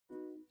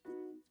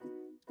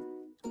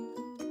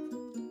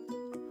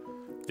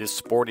This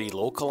sporty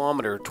low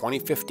kilometer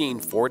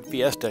 2015 Ford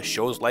Fiesta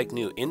shows like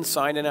new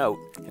inside and out,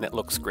 and it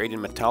looks great in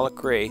metallic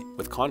gray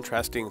with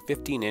contrasting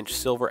 15-inch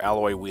silver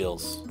alloy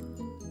wheels.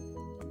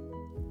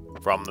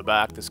 From the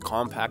back, this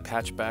compact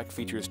hatchback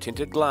features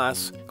tinted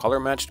glass,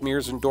 color-matched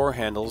mirrors and door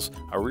handles,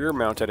 a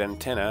rear-mounted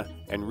antenna,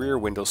 and rear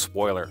window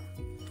spoiler.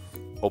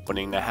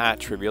 Opening the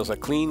hatch reveals a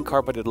clean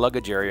carpeted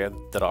luggage area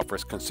that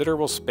offers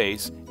considerable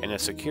space and a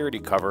security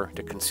cover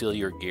to conceal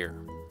your gear.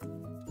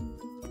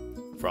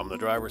 From the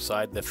driver's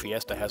side, the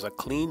Fiesta has a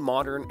clean,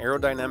 modern,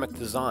 aerodynamic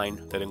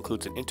design that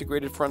includes an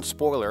integrated front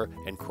spoiler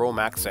and chrome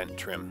accent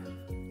trim.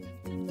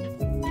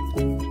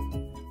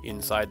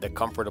 Inside the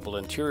comfortable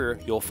interior,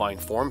 you'll find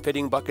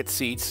form-fitting bucket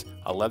seats,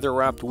 a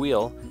leather-wrapped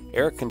wheel,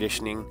 air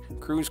conditioning,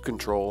 cruise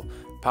control,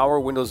 power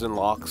windows and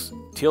locks,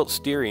 tilt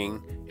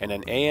steering, and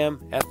an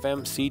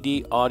AM/FM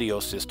CD audio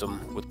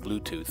system with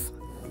Bluetooth.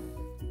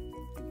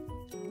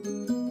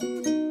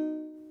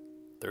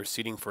 There's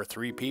seating for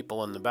 3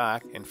 people in the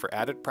back, and for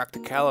added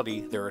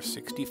practicality, there are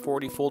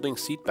 60/40 folding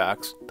seat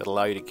backs that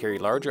allow you to carry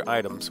larger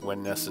items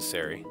when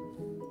necessary.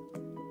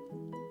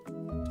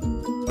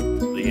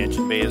 The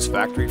engine bay is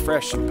factory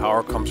fresh, and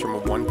power comes from a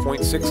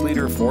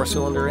 1.6-liter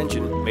 4-cylinder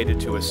engine mated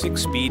to a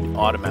 6-speed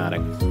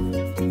automatic.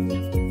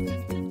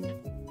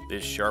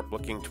 This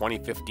sharp-looking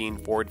 2015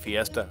 Ford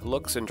Fiesta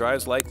looks and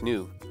drives like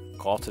new.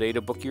 Call today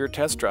to book your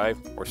test drive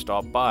or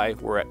stop by.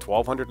 We're at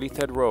 1200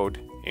 Leathead Road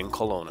in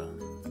Kelowna.